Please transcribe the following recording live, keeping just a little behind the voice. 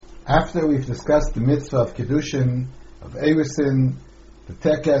After we've discussed the mitzvah of Kiddushin, of Erusin, the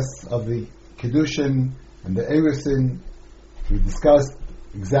tekes of the Kiddushin and the Erusin, we discussed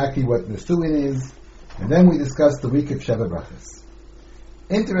exactly what Nesuin is, and then we discussed the week of Sheva Brachas.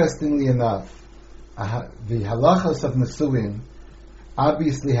 Interestingly enough, the halachas of Nesuin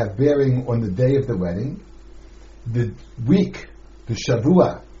obviously have bearing on the day of the wedding. The week, the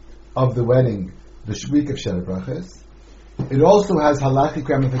Shavua of the wedding, the week of Sheva Brachas. It also has halachic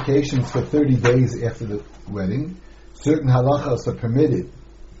ramifications for 30 days after the wedding. Certain halachas are permitted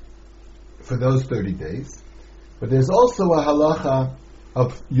for those 30 days. But there's also a halacha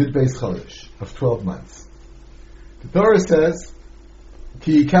of Yud Beis Chodesh, of 12 months. The Torah says,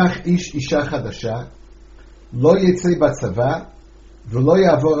 Ki yikach ish isha chadasha, lo yitzei batzava, v'lo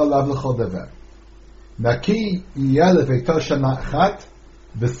yavor alav l'chol davar. Naki yiyeh leveito shana achat,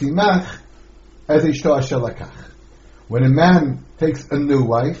 v'simach et ishto asher lakach. When a man takes a new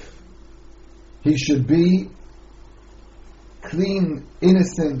wife, he should be clean,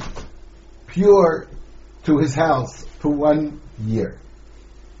 innocent, pure to his house for 1 year.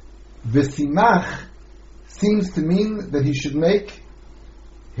 V'simach seems to mean that he should make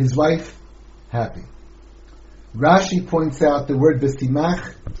his wife happy. Rashi points out the word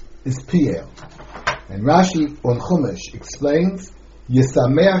v'simach is piel. And Rashi on Chumash explains,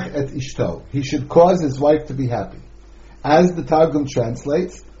 Yisameach et ishto. He should cause his wife to be happy. As the Targum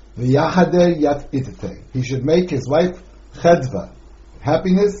translates, v'yachadeh yat iteteh. He should make his wife chedva,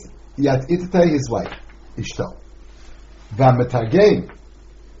 happiness, yat iteteh, his wife, ishto. V'ametagem,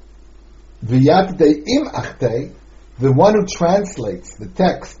 v'yatdeh im achteh, the one who translates the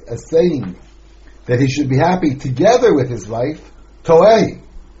text as saying that he should be happy together with his wife, toehu,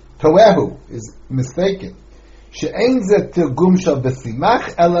 is mistaken. She'ein zeh tirgum shel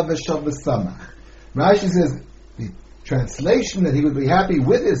v'simach, ela v'shel v'samach. Rashi says, the translation that he would be happy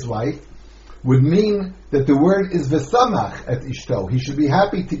with his wife would mean that the word is v'samach et ishto. He should be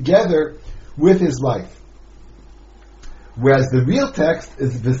happy together with his wife. Whereas the real text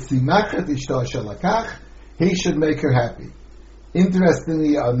is v'simach et ishto asher lakach. He should make her happy.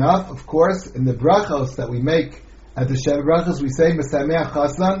 Interestingly enough, of course, in the brachos that we make at the Sheva Brachos, we say mesameach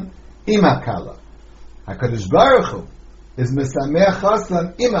chasan im hakala. HaKadosh Baruch Hu is mesameach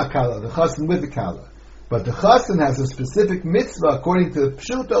chasan im hakala, the chasan with the kala. But the chasan has a specific mitzvah according to the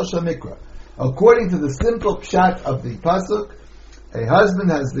pshuto shamikra. According to the simple pshat of the pasuk, a husband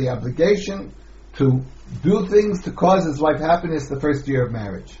has the obligation to do things to cause his wife happiness the first year of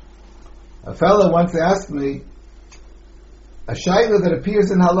marriage. A fellow once asked me a shayla that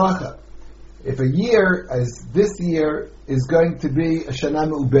appears in halacha. If a year, as this year, is going to be a shana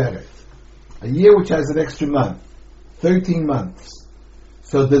me'uberet, a year which has an extra month, 13 months.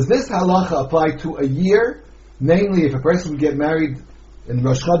 So does this halacha apply to a year? Namely, if a person would get married in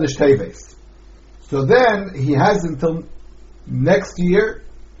Rosh Chodesh Teves. So then, he has until next year,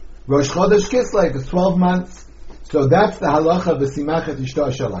 Rosh Chodesh Kislev is 12 months. So that's the halacha v'simach et ishto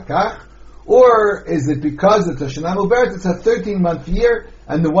asher lakach. Or is it because it's a Shana Muberet, it's a 13-month year,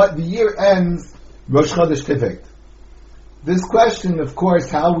 and the year ends Rosh Chodesh Tevet? This question, of course,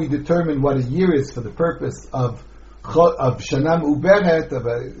 how we determine what a year is for the purpose of Shana Muberet, of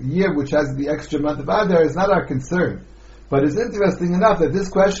a year which has the extra month of Adar, is not our concern. But it's interesting enough that this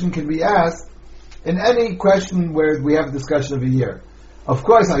question can be asked in any question where we have a discussion of a year. Of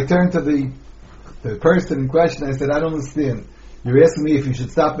course, I turned to the person in question, I said, I don't understand. You're asking me if you should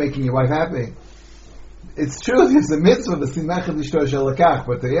stop making your wife happy. It's true, there's a mitzvah, but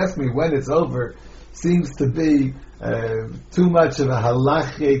to ask me when it's over seems to be too much of a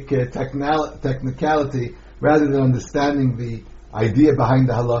halachic technicality rather than understanding the idea behind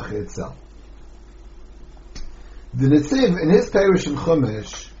the halacha itself. The Netziv, in his Perush and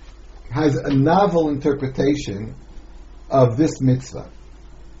Chumash, has a novel interpretation of this mitzvah.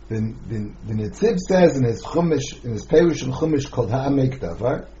 The Netziv says in his Chumash, in his Perush and Chumash called Ha'amek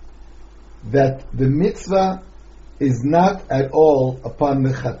Davar, that the mitzvah is not at all upon the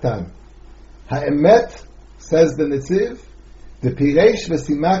Chatan. Ha'emet, says the Netziv, the Piresh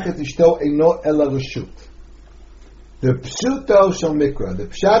v'simach et ishto eino ela reshut. The pshuto shel mikra, the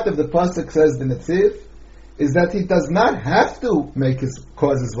pshat of the pasuk, says the Netziv, is that he does not have to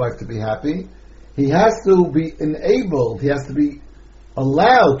cause his wife to be happy. He has to be enabled, he has to be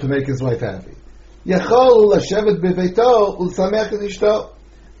allowed to make his wife happy. Yachol lashevet beveito ulsamech et ishto.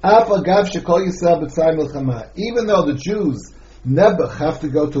 Af agav shekol Yisrael b'tzar milchama. Even though the Jews never have to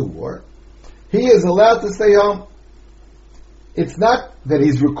go to war, he is allowed to stay home. It's not that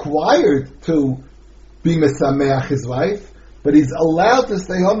he's required to be mesameach his wife, but he's allowed to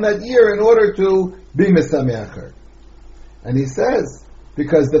stay home that year in order to be mesameach her. And he says,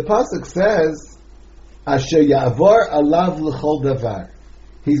 Because the pasuk says, "Asher ya'avor alav l'chol davar."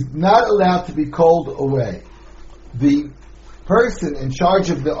 He's not allowed to be called away. The person in charge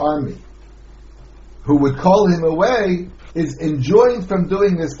of the army who would call him away is enjoined from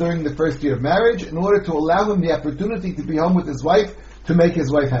doing this during the first year of marriage in order to allow him the opportunity to be home with his wife, to make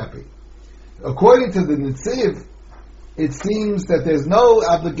his wife happy. According to the Netziv, it seems that there's no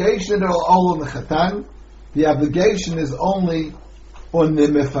obligation at all on the Chatan. The obligation is only on the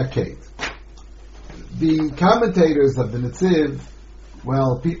Mefaked. The commentators of the Netziv,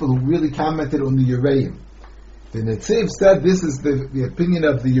 people who really commented on the Yereim, the Netziv said this is the opinion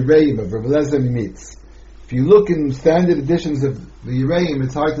of the Yereim, of Rav Eliezer Mimitz. If you look in standard editions of the Yereim,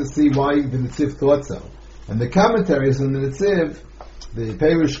 it's hard to see why the Netziv thought so. And the commentaries on the Netziv, the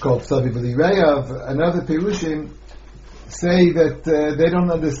Perush called Saviv Lireyav, and other Perushim, say that they don't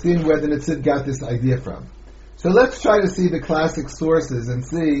understand where the Netziv got this idea from. So let's try to see the classic sources and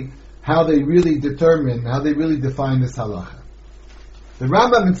see how they really determine, how they really define this halacha. The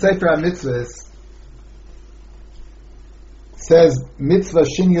Rambam in Sefer HaMitzvahs says mitzvah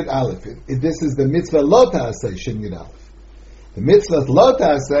shin yud aleph. This is the mitzvah lo ta'aseh shin yud aleph. The mitzvah lo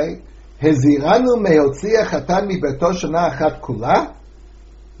ta'aseh heziranu mehotzia chatan mi beto shana achat kula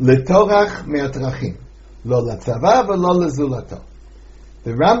letorach me'atrachim lo latzava v'lo lezulato.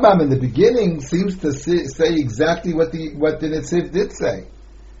 The Rambam in the beginning seems to say exactly what the Netziv did say.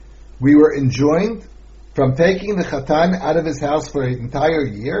 We were enjoined from taking the chatan out of his house for an entire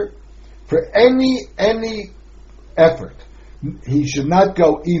year for any effort. He should not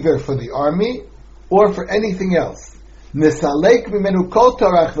go either for the army or for anything else. We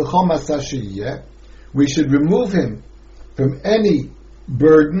should remove him from any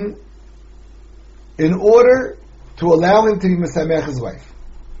burden in order to allow him to be mesamech his wife.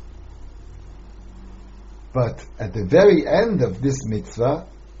 But at the very end of this mitzvah,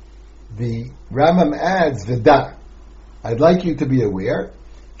 the Rambam adds, "V'da." I'd like you to be aware,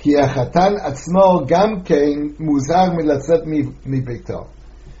 ki achatan atzmo gam kein muzar milatzet mibeito.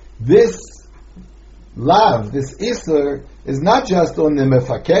 This lav, this isur, is not just on the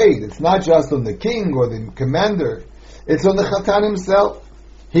mefaked, it's not just on the king or the commander, it's on the chatan himself.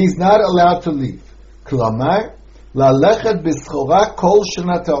 He's not allowed to leave. Klamar, lalechet b'schora kol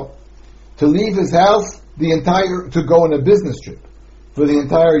shanato. To leave his house to go on a business trip for the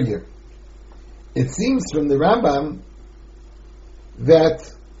entire year. It seems from the Rambam that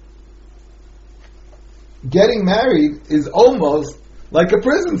getting married is almost like a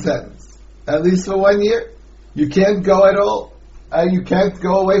prison sentence, at least for 1 year. You can't go at all. You can't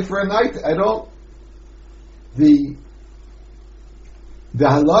go away for a night at all. The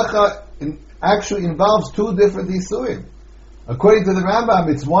halacha actually involves two different isurim. According to the Rambam,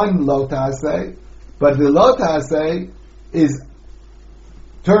 it's one lo ta'aseh, but the lo ta'aseh is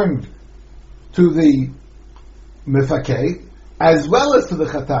turned to the mefaked as well as to the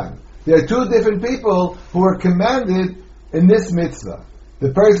chatan. There are two different people who are commanded in this mitzvah.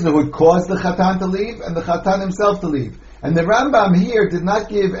 The person who would cause the chatan to leave and the chatan himself to leave. And the Rambam here did not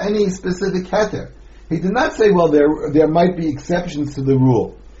give any specific heter. He did not say, there might be exceptions to the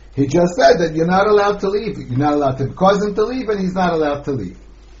rule. He just said that you're not allowed to leave. You're not allowed to cause him to leave, and he's not allowed to leave.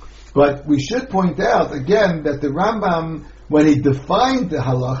 But we should point out, again, that the Rambam, when he defined the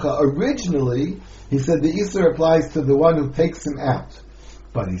halacha originally, he said the Isser applies to the one who takes him out.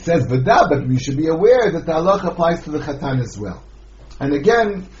 But he says, but we should be aware that the halacha applies to the chatan as well. And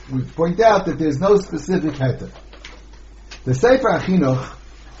again, we point out that there's no specific heter. The Sefer HaChinuch,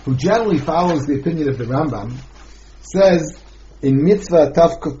 who generally follows the opinion of the Rambam, says in Mitzvah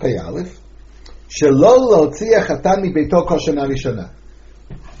Tavkuf Pei Aleph, Shelo lo'tzia chatan mi beito kol shana rishona.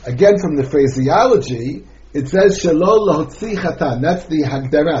 Again, from the phraseology, it says Shelo lo'tzi chatan. That's the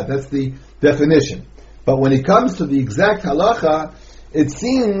hagdara, that's the definition. But when it comes to the exact halacha, it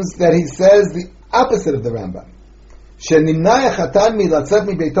seems that he says the opposite of the Rambam. Shenimna chatan mi latzet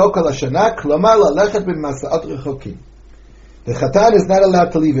mi beito kol hashana, klomar lalechet b'masa'ot rechokim. The chatan is not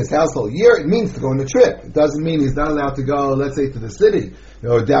allowed to leave his house all year. It means to go on a trip. It doesn't mean he's not allowed to go, let's say, to the city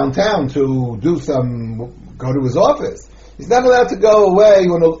or downtown to go to his office. He's not allowed to go away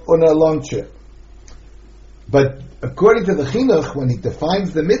on a long trip. But according to the Chinuch, when he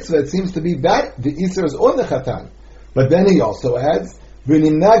defines the mitzvah, it seems to be that the Isser is on the chatan. But then he also adds,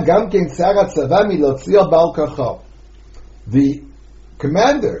 "V'nimna gam kein sarat tzava milotzio bal karcho." The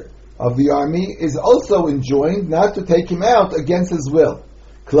commander of the army is also enjoined not to take him out against his will.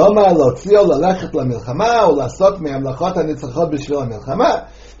 Klomar lotzio lalechet lamilchama or lasot me'amlachot hanitzachot b'shvil hamilchama.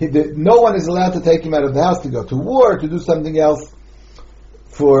 No one is allowed to take him out of the house to go to war, to do something else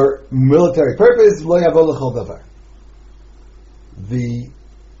for military purpose. Lo yavo l'chol davar. the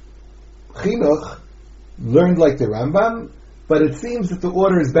Chinuch learned like the Rambam, but it seems that the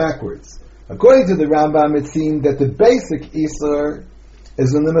order is backwards. According to the Rambam, it seemed that the basic Isur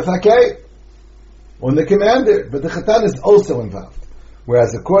is on the Mefakeh, on the commander, but the Chatan is also involved.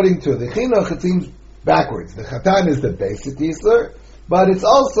 Whereas according to the Chinuch, it seems backwards. The Chatan is the basic Isur, but it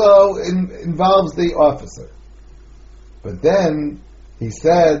also involves the officer. But then he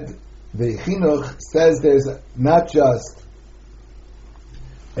said, the Chinuch says there's not just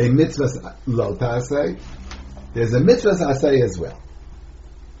a mitzvah lo taseh, there's a mitzvah aseh as well.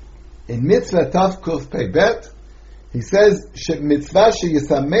 In mitzvah taf kuf pei bet, he says mitzvah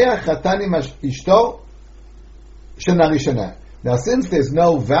sheyisameach chatanim ishto shana rishana. Now, since there's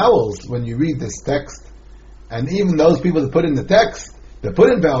no vowels when you read this text, and even those people that put in the text, that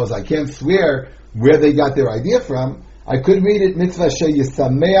put in vowels, I can't swear where they got their idea from. I could read it mitzvah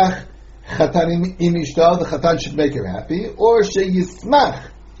sheyisameach chatanim im ishto, the chatan should make her happy, or sheyismach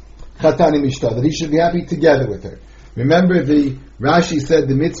chatanim ishto, that he should be happy together with her. Remember, the Rashi said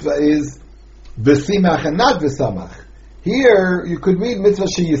the mitzvah is v'simach and not v'samach. Here, you could read mitzvah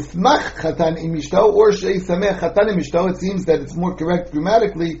sheyismach chatan im ishto or sheyisamech chatan im ishto. It seems that it's more correct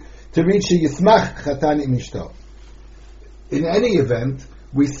grammatically to read sheyismach chatan im ishto. In any event,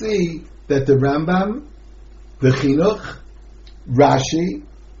 we see that the Rambam, the Chinuch, Rashi,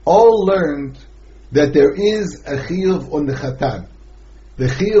 all learned that there is a chiyuv on the chatan. The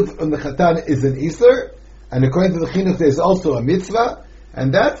chiyuv on the chatan is an Isur, and according to the Chinuch, there's also a mitzvah,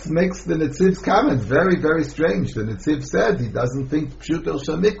 and that makes the Netziv's comment very, very strange. The Netziv said he doesn't think Pshut El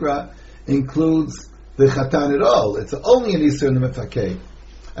Shamikra includes the chatan at all. It's only an Isur in the Mefakeh.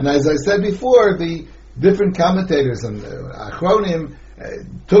 And as I said before, the different commentators and Achronim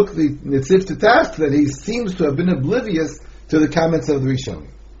took the Netziv to task that he seems to have been oblivious to the comments of the Rishonim.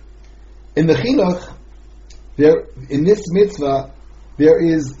 In the Chinuch, in this mitzvah, there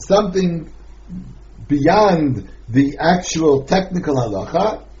is something beyond the actual technical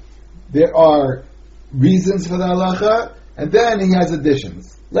halacha. There are reasons for the halacha, and then he has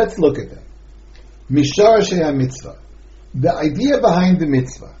additions. Let's look at them. Mishar Shei mitzvah. The idea behind the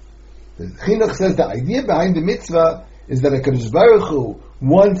mitzvah. The Chinuch says the idea behind the mitzvah is that HaKadosh Baruch Hu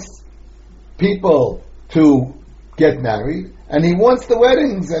wants people to get married, and he wants the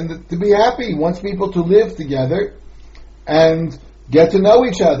weddings and to be happy. He wants people to live together and get to know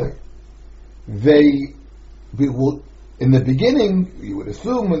each other. They will, in the beginning, you would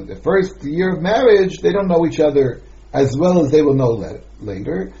assume in the first year of marriage, they don't know each other as well as they will know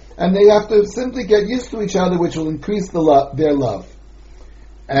later, and they have to simply get used to each other, which will increase their love.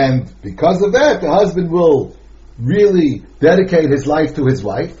 And because of that, the husband will really dedicate his life to his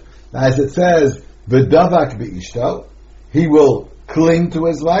wife. As it says, v'davak b'ishto, he will cling to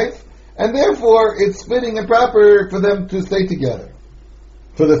his wife, and therefore it's fitting and proper for them to stay together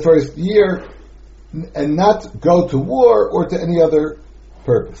for the first year and not go to war or to any other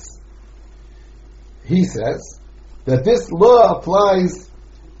purpose. He says that this law applies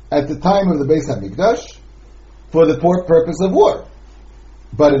at the time of the Beis HaMikdash for the purpose of war,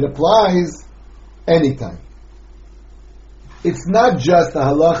 but it applies anytime. It's not just a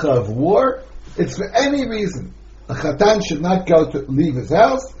halacha of war, it's for any reason. A chatan should not leave his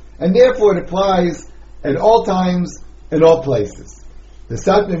house, and therefore it applies at all times, in all places. The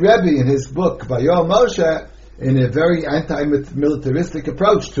Satmar Rebbe, in his book, Vayol Moshe, in a very anti-militaristic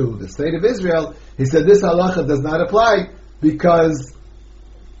approach to the state of Israel, he said this halacha does not apply because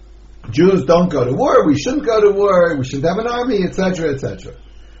Jews don't go to war, we shouldn't go to war, we shouldn't have an army, etc., etc.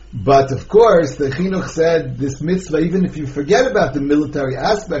 But of course, the Chinuch said this mitzvah, even if you forget about the military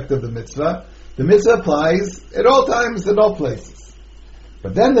aspect of the mitzvah applies at all times, in all places.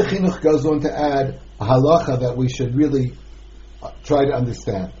 But then the Chinuch goes on to add a halacha that we should really try to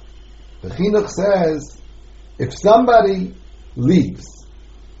understand. The Chinuch says, if somebody leaves,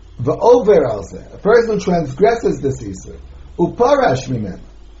 a person transgresses this Isur, uparash mimen,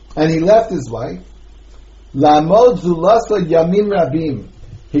 and he left his wife, la'amod zulasa yamim rabim,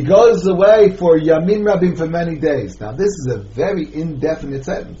 he goes away for yamim rabim, for many days. Now this is a very indefinite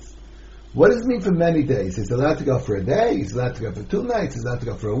sentence. What does it mean for many days? He's allowed to go for a day, he's allowed to go for 2 nights, he's allowed to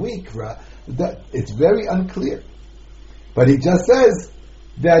go for a week. It's very unclear. But he just says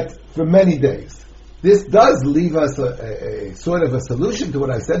that for many days. This does leave us a sort of a solution to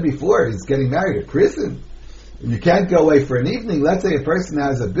what I said before. He's getting married at prison. You can't go away for an evening. Let's say a person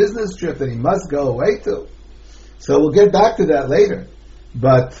has a business trip that he must go away to. So we'll get back to that later.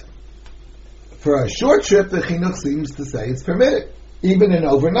 But for a short trip, the Chinuch seems to say it's permitted. Even an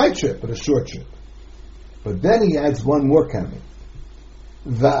overnight trip, but a short trip. But then he adds one more comment.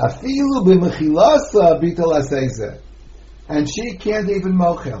 and she can't even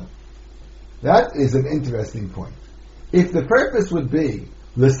mochel. That is an interesting point. If the purpose would be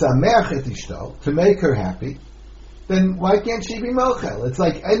l'sameach et ishto, to make her happy, then why can't she be mochel? It's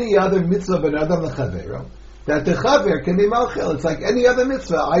like any other mitzvah ben adam lechavero, that the chaver can be mochel. It's like any other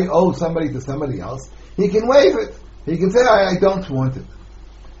mitzvah. I owe somebody to somebody else. He can waive it. He can say, I don't want it.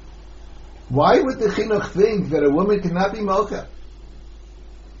 Why would the chinuch think that a woman cannot be mochel?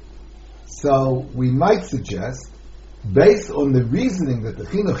 So we might suggest, based on the reasoning that the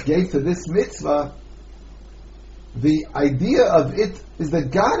chinuch gave to this mitzvah, the idea of it is that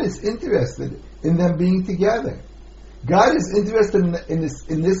God is interested in them being together. God is interested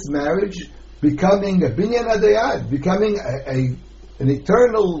in this marriage becoming a binyan adayad, becoming an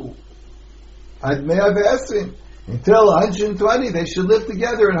eternal ad mea ve'esrim. Until 120, they should live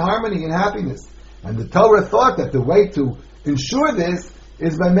together in harmony and happiness. And the Torah thought that the way to ensure this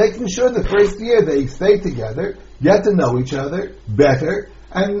is by making sure the first year they stay together, get to know each other better,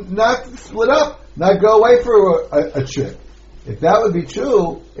 and not split up, not go away for a trip. If that would be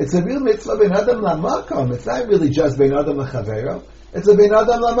true, it's a real mitzvah ben adam lamakom. It's not really just ben adam lechavero. It's a ben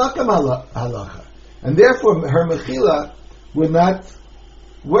adam lamakom halacha. And therefore, her mechila would not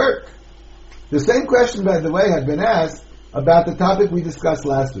work. The same question, by the way, had been asked about the topic we discussed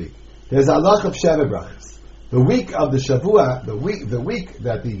last week. There's halach of Sheva Brachas. The week of the Shavua, the week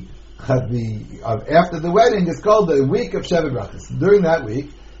that after the wedding is called the week of Sheva Brachas. During that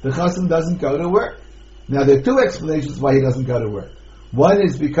week, the chassan doesn't go to work. Now, there are two explanations why he doesn't go to work. One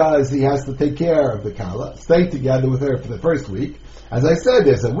is because he has to take care of the kala, stay together with her for the first week. As I said,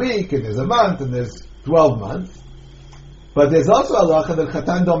 there's a week, and there's a month, and there's 12 months. But there's also halacha that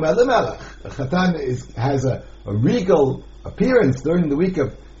chatan domeh lemelech. A chatan has a regal appearance during the week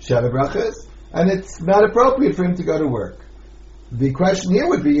of Sheva Brachas, and it's not appropriate for him to go to work. The question here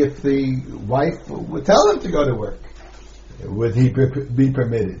would be if the wife would tell him to go to work. Would he be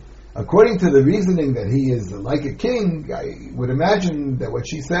permitted? According to the reasoning that he is like a king, I would imagine that what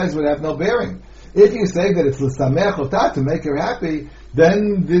she says would have no bearing. If you say that it's l'samech otah, to make her happy,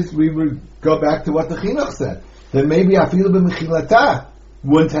 then we would go back to what the chinuch said. Then maybe afilu b'mechilata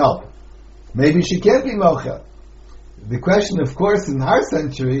wouldn't help. Maybe she can't be mochel. The question, of course, in our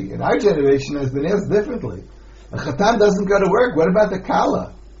century, in our generation, has been asked differently. A chatan doesn't go to work. What about the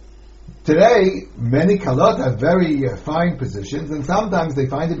kala? Today, many kalot have very fine positions, and sometimes they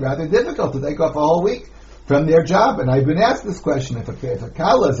find it rather difficult to take off a whole week from their job. And I've been asked this question, if a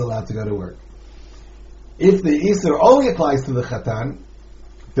kala is allowed to go to work. If the Isur only applies to the chatan,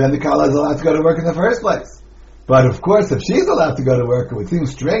 then the kala is allowed to go to work in the first place. But of course, if she's allowed to go to work, it would seem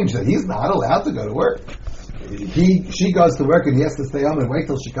strange that he's not allowed to go to work. She goes to work and he has to stay home and wait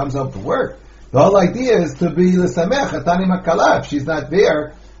till she comes home from work. The whole idea is to be l'samech, chatan im hakala. If she's not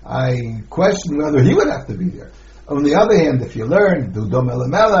there, I question whether he would have to be there. On the other hand, if you learn, do domeh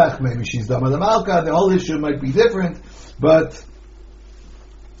lemelech, maybe she's domeh lemalka, the whole issue might be different, but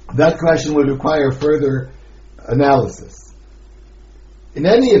that question would require further analysis. In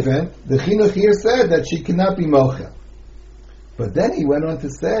any event, the chinuch here said that she cannot be mochel. But then he went on to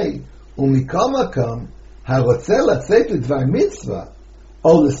say, umikol makom, harotze latzet l'dvar mitzvah,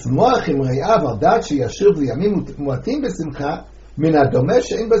 o l'smoach im rei'av al dat sheyashuv liyamim mu'atim b'simcha, min hadomeh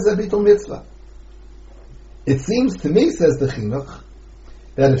she'en bazeh bitul mitzvah. It seems to me, says the chinuch,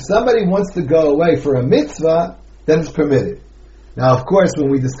 that if somebody wants to go away for a mitzvah, then it's permitted. Now, of course, when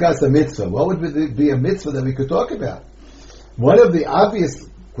we discuss a mitzvah, what would be a mitzvah that we could talk about? One of the obvious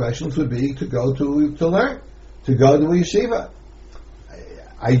questions would be to go to learn, to go to a yeshiva.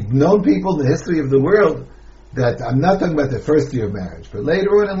 I've known people in the history of the world that, I'm not talking about their first year of marriage, but later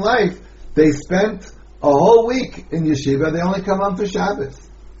on in life, they spent a whole week in yeshiva, they only come home for Shabbos.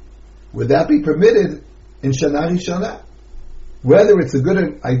 Would that be permitted in Shana Rishona? Whether it's a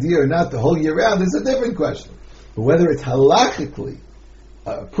good idea or not the whole year round is a different question. But whether it's halachically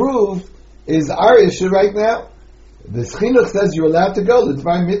approved is our issue right now. The chinuch says you're allowed to go,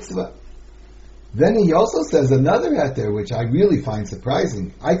 l'dvar mitzvah. Then he also says another heter, which I really find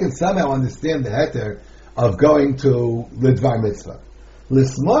surprising. I can somehow understand the heter of going to l'dvar mitzvah.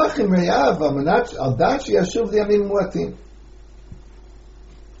 L'smoach im rei'av al dat sheyashuv liyamim mu'atim.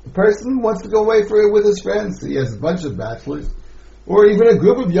 A person wants to go away with his friends. He has a bunch of bachelors, or even a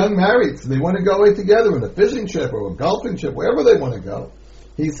group of young marrieds. They want to go away together on a fishing trip or a golfing trip, wherever they want to go.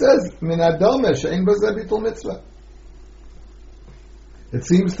 He says, min hadomeh she'en bazeh bitul mitzvah. It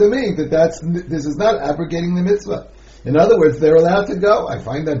seems to me that this is not abrogating the mitzvah. In other words, they're allowed to go. I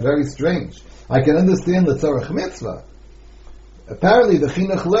find that very strange. I can understand the tzorach mitzvah. Apparently, the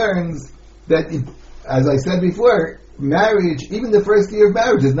chinuch learns that, as I said before, marriage, even the first year of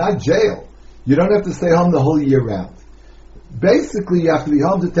marriage, is not jail. You don't have to stay home the whole year round. basically you have to be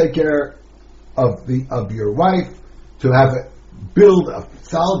home to take care of your wife, to build a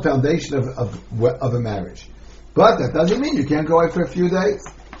solid foundation of a marriage. But that doesn't mean you can't go away for a few days.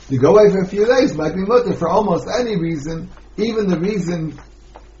 You go away for a few days might be mutter for almost any reason, even the reason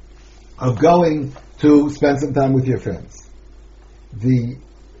of going to spend some time with your friends. The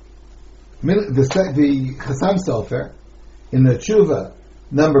Chassam Sofer in the Tshuva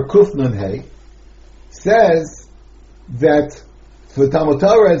number Kuf Nun Hey says that for Talmud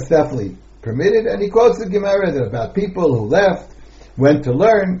Torah it's definitely permitted, and he quotes the Gemara that about people who left, went to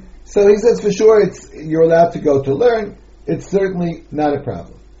learn. So he says for sure you're allowed to go to learn. It's certainly not a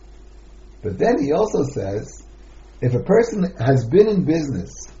problem. But then he also says, if a person has been in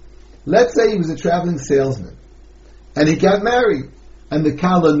business, let's say he was a traveling salesman, and he got married, and the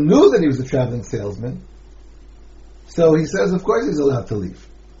Kala knew that he was a traveling salesman, so he says, of course he's allowed to leave.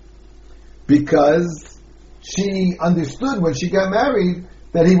 Because she understood when she got married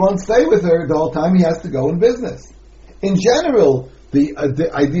that he won't stay with her the whole time, he has to go in business. In general, the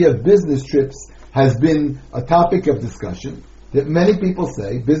idea of business trips has been a topic of discussion, that many people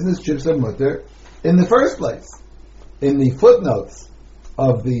say business trips are mutter in the first place. In the footnotes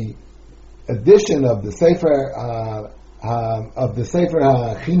of the edition of the Sefer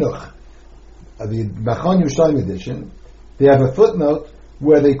Chinuch, the Machon Yerushalayim edition, they have a footnote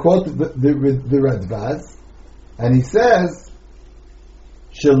where they quote the Radvaz, and he says,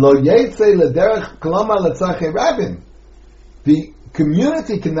 "Shelo yetze lederech kolama letzarchei rabin." The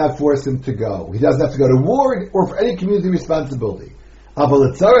community cannot force him to go. He doesn't have to go to war or for any community responsibility. Aval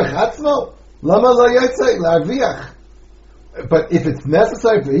letzarech atzmo lama lo yetze l'arviach. But if it's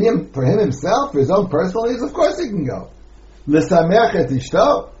necessary for him himself, for his own personal needs, of course he can go. L'sameach et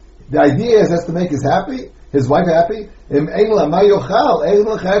ishto. The idea is has to make his wife happy.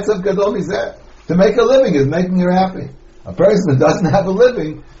 To make a living is making her happy. A person that doesn't have a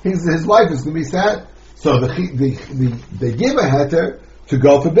living, his wife is going to be sad. So they give a heter to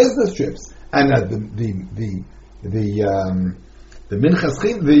go for business trips, and the Minchas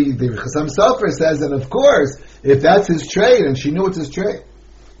the Chassam Sofer says that of course if that's his trade and she knew it's his trade,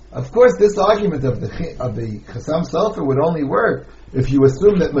 of course this argument of the Chassam Sofer would only work if you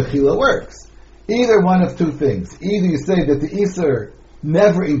assume that Mechila works. Either one of two things: either you say that the Isser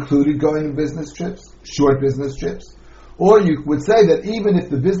never included going on business trips, short business trips, or you would say that even if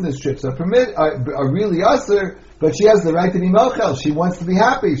the business trips are really Isser, but she has the right to be Mochel, she wants to be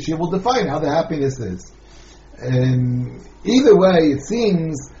happy, she will define how the happiness is. And either way, it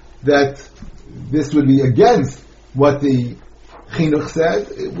seems that this would be against what the Chinuch said.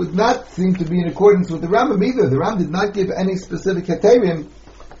 It would not seem to be in accordance with the Rambam either. The Rambam did not give any specific heterim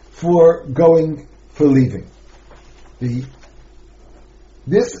for leaving.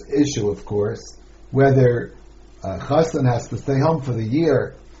 This issue, of course, whether Chassan has to stay home for the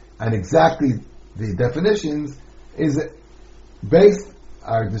year and exactly the definitions,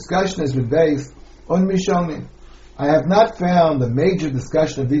 our discussion has been based on Rishonim. I have not found a major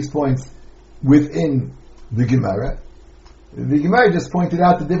discussion of these points within the Gemara. The Gemara just pointed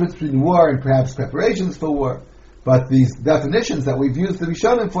out the difference between war and perhaps preparations for war, but these definitions that we've used the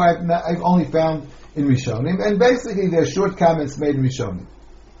Rishonim for, I've only found in Rishonim, and basically they're short comments made in Rishonim.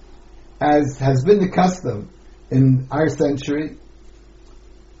 As has been the custom in our century,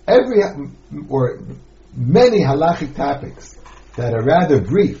 many halachic topics that are rather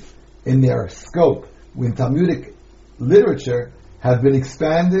brief in their scope in Talmudic literature have been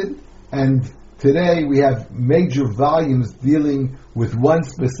expanded, and today we have major volumes dealing with one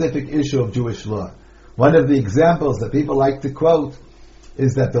specific issue of Jewish law. One of the examples that people like to quote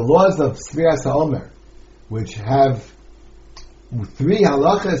is that the laws of Sfiras HaOmer, which have 3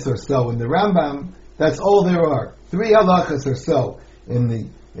 halachas or so in the Rambam, that's all there are. 3 halachas or so in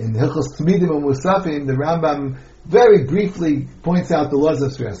Hilchos Tmidim and Musafim. The Rambam very briefly points out the laws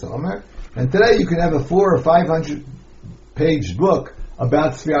of Sfiras HaOmer, and today you can have a 400 or 500 page book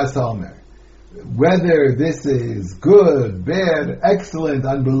about Sfiras HaOmer. Whether this is good, bad, excellent,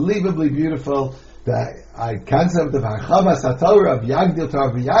 unbelievably beautiful, the concept of Harchavas HaTorah, of Yagdil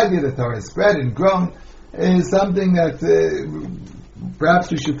Torah v'Yagdil, the Torah is spread and grown, is something that perhaps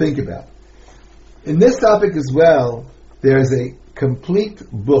we should think about. In this topic as well, there's a complete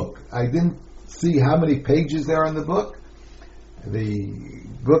book. I didn't see how many pages there are in the book. The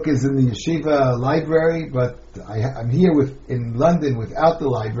book is in the yeshiva library, but I'm here in London without the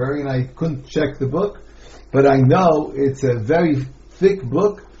library, and I couldn't check the book. But I know it's a very thick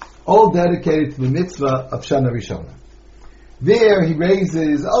book, all dedicated to the mitzvah of Shana Rishona. There he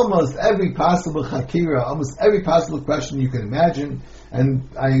raises almost every possible chakira, almost every possible question you can imagine, and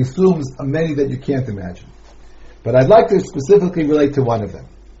I assume many that you can't imagine. But I'd like to specifically relate to one of them.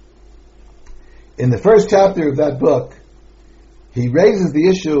 In the first chapter of that book, he raises the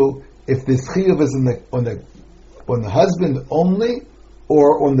issue if this chiyuv is on the husband only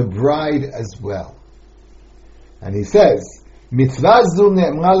or on the bride as well. And he says, Mitzvah zu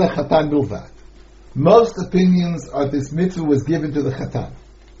ne'emra lechatan bilvad. Most opinions are this mitzvah was given to the chatan.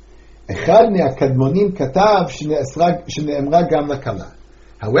 Echad me'akadmonim katav shene'emra gam lakala.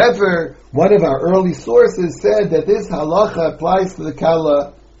 However, one of our early sources said that this halacha applies to the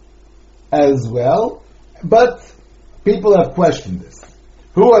kala as well, but people have questioned this.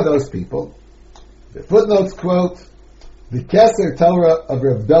 Who are those people? The footnotes quote the Keser Torah of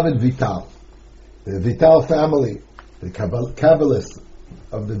Rav David Vital. The Vital family, the Kabbalists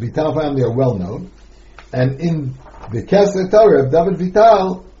of the Vital family are well known. And in the Keser Torah of David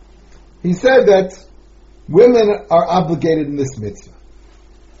Vital, he said that women are obligated in this mitzvah.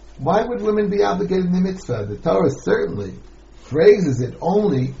 Why would women be obligated in the mitzvah? The Torah certainly phrases it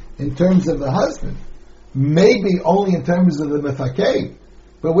only in terms of the husband. Maybe only in terms of the mefakeh.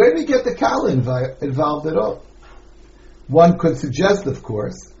 But where do we get the kala involved at all? One could suggest, of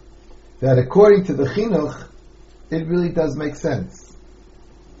course, that according to the chinuch, it really does make sense.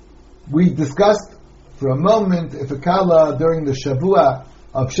 We discussed for a moment if a kala during the Shavua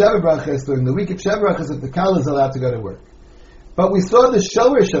of Sheva Brachas, during the week of Sheva Brachas, if the kala is allowed to go to work. But we saw the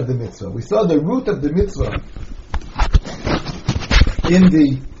shorish of the mitzvah. We saw the root of the mitzvah in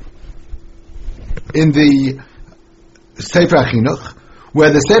the Sefer HaChinuch,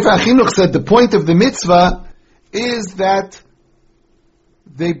 where the Sefer HaChinuch said the point of the mitzvah is that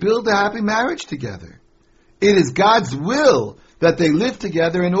they build a happy marriage together. It is God's will that they live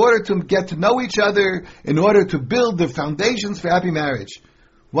together in order to get to know each other, in order to build the foundations for happy marriage.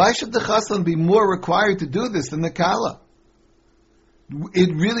 Why should the chassan be more required to do this than the kala?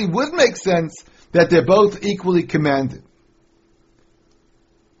 It really would make sense that they're both equally commanded.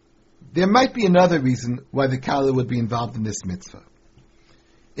 There might be another reason why the kala would be involved in this mitzvah.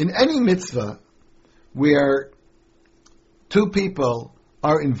 In any mitzvah where two people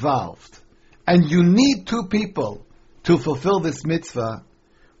are involved, and you need two people to fulfill this mitzvah,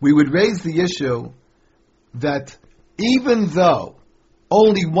 we would raise the issue that even though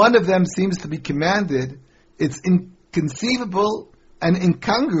only one of them seems to be commanded, it's inconceivable and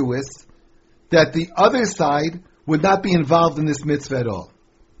incongruous that the other side would not be involved in this mitzvah at all.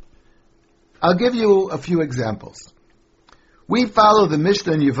 I'll give you a few examples. We follow the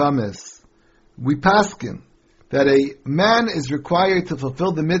Mishnah in Yevamis. We paskin that a man is required to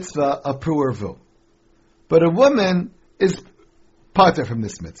fulfill the mitzvah of pru urvu, but a woman is parter from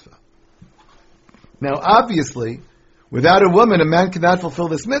this mitzvah. Now, obviously, without a woman, a man cannot fulfill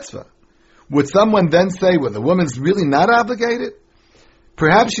this mitzvah. Would someone then say, well, the woman's really not obligated?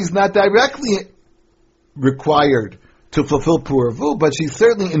 Perhaps she's not directly required to fulfill pru urvu, but she's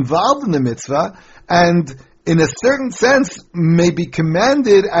certainly involved in the mitzvah, and in a certain sense may be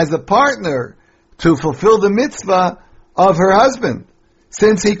commanded as a partner to fulfill the mitzvah of her husband,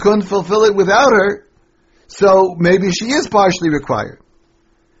 since he couldn't fulfill it without her, so maybe she is partially required.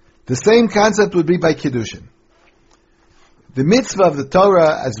 The same concept would be by Kiddushin. The mitzvah of the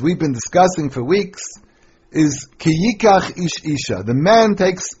Torah, as we've been discussing for weeks, is ki yikach ish isha. The man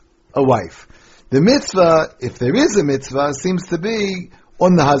takes a wife. The mitzvah, if there is a mitzvah, seems to be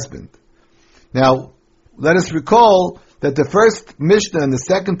on the husband. Now, let us recall that the first Mishnah in the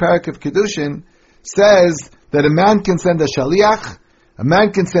second parak of Kiddushin says that a man can send a shaliach, a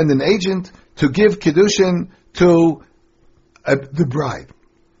man can send an agent to give Kiddushin to the bride.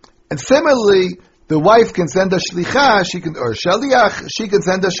 And similarly, the wife can send a shlicha, or shaliach, she can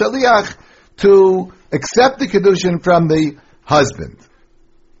send a shaliach to accept the Kiddushin from the husband.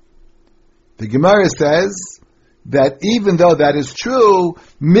 The Gemara says that even though that is true,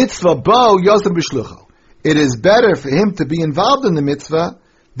 mitzvah bo yosem b'shlucho. It is better for him to be involved in the mitzvah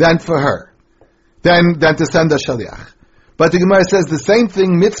than for her, than to send a shaliach. But the Gemara says the same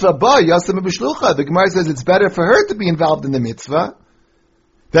thing, mitzvah bo yosem b'shlucha. The Gemara says it's better for her to be involved in the mitzvah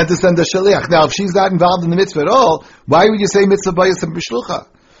than to send a shaliach. Now, if she's not involved in the mitzvah at all, why would you say mitzvah bo yosem b'shlucha?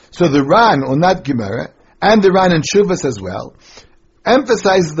 So the Ran on that Gemara, and the Ran in Shuvas as well,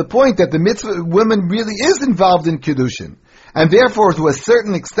 emphasizes the point that the mitzvah woman really is involved in Kiddushin. And therefore, to a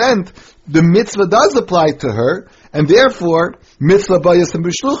certain extent, the mitzvah does apply to her, and therefore, mitzvah bayas and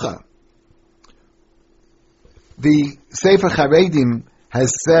b'shlucha. The Sefer Charedim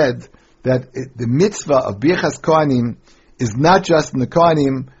has said that the mitzvah of Birchas Kohanim is not just in the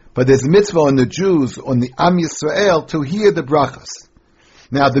Kohanim, but there's a mitzvah on the Jews, on the Am Yisrael, to hear the brachas.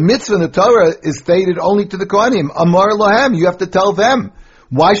 Now, the mitzvah in the Torah is stated only to the Kohanim. Amar Lohem, you have to tell them.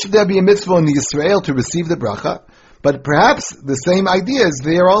 Why should there be a mitzvah on the Yisrael to receive the bracha? But perhaps the same idea is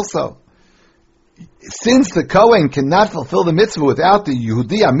there also. Since the Kohen cannot fulfill the mitzvah without the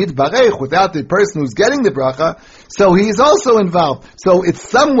Yehudi Amit Barech, without the person who's getting the bracha, so he is also involved. So it's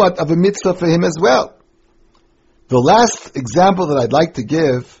somewhat of a mitzvah for him as well. The last example that I'd like to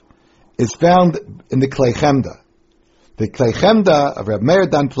give is found in the Klei Chemda. The Klei Chemda of Reb Meir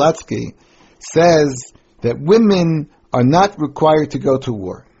Dan Platsky says that women are not required to go to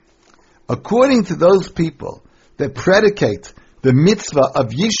war. According to those people that predicate the mitzvah of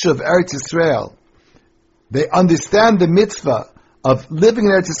Yishuv Eretz Yisrael, they understand the mitzvah of living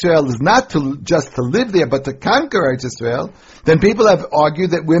in Eretz Yisrael is not just to live there, but to conquer Eretz Yisrael, then people have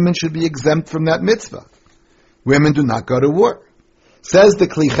argued that women should be exempt from that mitzvah. Women do not go to war. Says the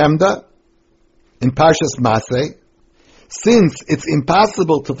Kli Chemda in Parshas Maseh, since it's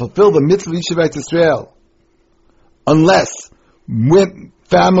impossible to fulfill the mitzvah of Yishuv Eretz Yisrael unless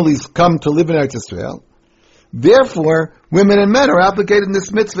families come to live in Eretz Yisrael, therefore women and men are obligated in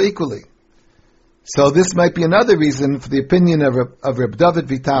this mitzvah equally. So this might be another reason for the opinion of Reb David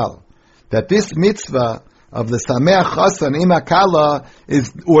Vital, that this mitzvah of the Sameach Chasan Im Hakala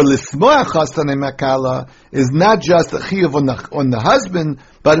is, or Lismoach Chasan Im Hakala, is not just a chiyuv on the husband,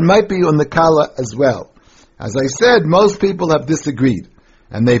 but it might be on the Kala as well. As I said, most people have disagreed,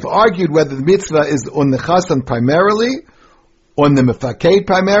 and they've argued whether the mitzvah is on the Chasan primarily, on the Mefaked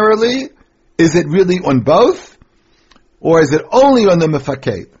primarily, is it really on both, or is it only on the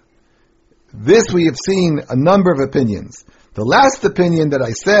Mefaked? This we have seen a number of opinions. The last opinion that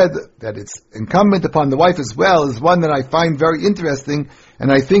I said, that it's incumbent upon the wife as well, is one that I find very interesting,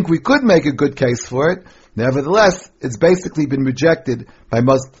 and I think we could make a good case for it. Nevertheless, it's basically been rejected by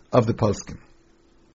most of the poskim.